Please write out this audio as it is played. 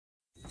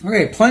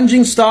Okay,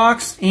 plunging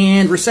stocks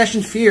and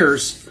recession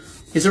fears.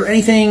 Is there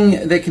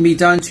anything that can be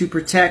done to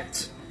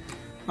protect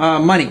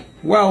money?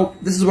 Well,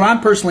 this is what I'm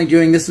personally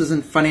doing. This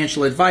isn't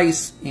financial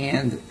advice,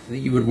 and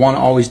you would want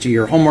to always do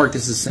your homework.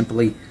 This is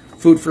simply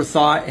food for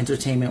thought,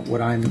 entertainment,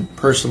 what I'm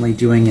personally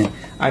doing. And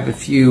I have a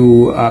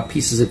few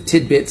pieces of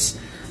tidbits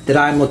that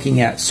I'm looking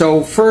at.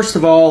 So first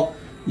of all,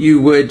 you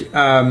would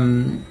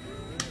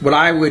what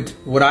I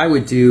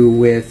would do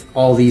with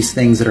all these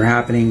things that are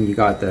happening. You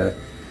got the,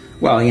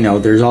 well, you know,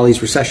 there's all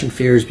these recession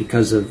fears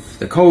because of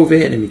the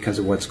COVID and because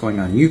of what's going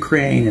on in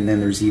Ukraine, and then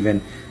there's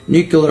even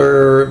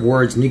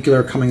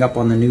nuclear coming up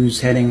on the news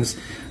headings.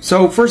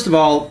 So first of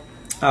all,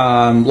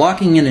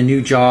 locking in a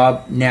new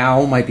job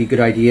now might be a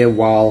good idea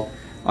while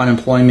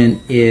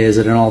unemployment is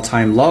at an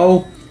all-time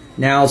low.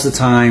 Now's the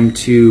time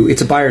to,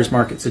 it's a buyer's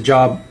market, it's a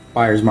job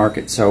buyer's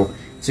market, so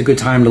it's a good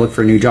time to look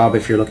for a new job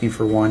if you're looking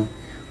for one,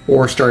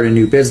 or start a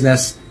new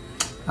business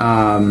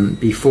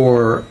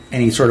before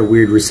any sort of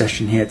weird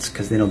recession hits,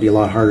 because then it'll be a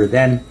lot harder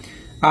then.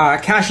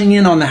 Cashing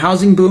in on the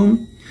housing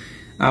boom.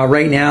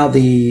 Right now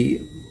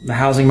the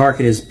housing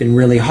market has been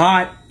really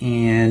hot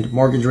and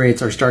mortgage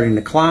rates are starting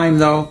to climb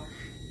though,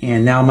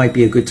 and now might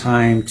be a good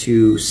time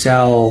to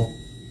sell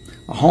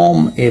a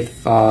home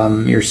if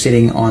you're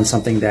sitting on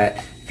something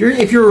that,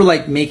 if you're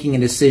like making a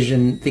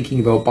decision,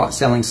 thinking about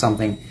selling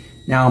something,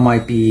 now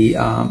might be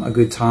a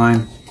good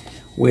time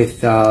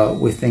with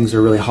things that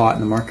are really hot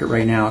in the market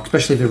right now,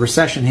 especially if the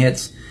recession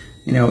hits.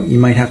 You know, you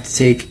might have to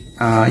take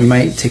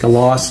a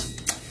loss.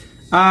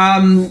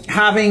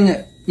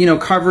 Covering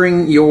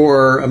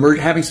your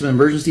having some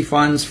emergency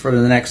funds for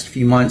the next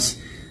few months,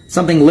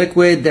 something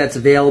liquid that's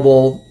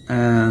available,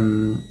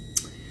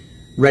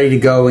 ready to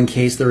go in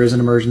case there is an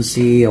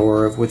emergency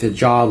or with a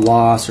job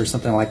loss or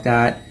something like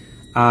that.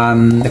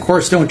 Of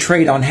course, don't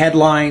trade on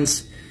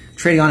headlines.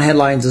 Trading on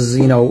headlines is,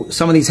 you know,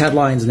 some of these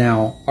headlines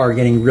now are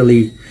getting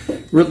really,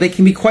 they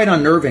can be quite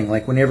unnerving.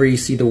 Like whenever you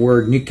see the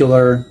word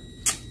nuclear,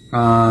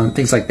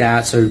 things like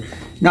that. So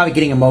not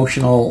getting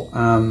emotional.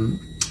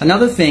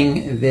 Another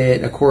thing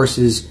that, of course,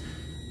 is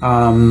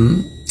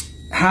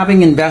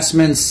having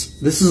investments.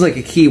 This is like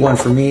a key one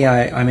for me.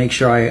 I make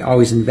sure I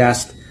always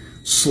invest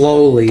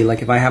slowly.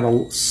 Like if I have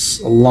a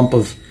lump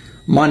of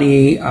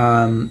money,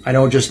 I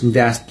don't just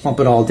invest, plump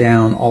it all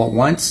down all at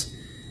once.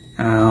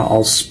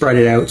 I'll spread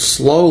it out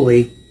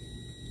slowly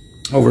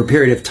over a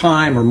period of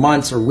time or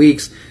months or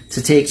weeks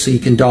to take, so you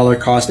can dollar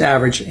cost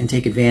average and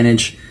take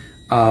advantage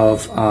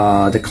of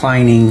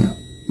declining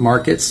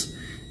markets,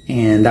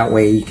 and that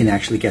way you can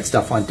actually get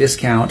stuff on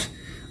discount.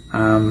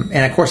 And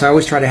of course, I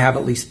always try to have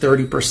at least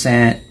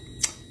 30%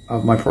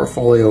 of my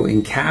portfolio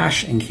in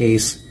cash in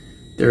case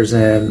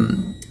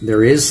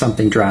there is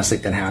something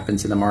drastic that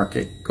happens in the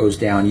market, goes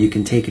down. You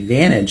can take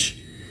advantage,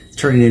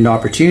 turn it into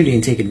opportunity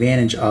and take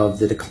advantage of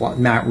the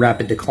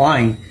rapid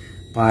decline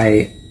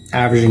by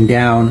averaging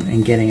down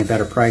and getting a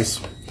better price.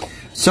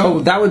 So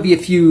that would be a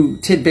few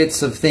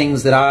tidbits of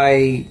things that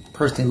I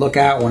personally look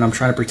at when I'm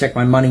trying to protect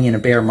my money in a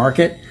bear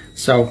market.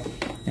 So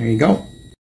there you go.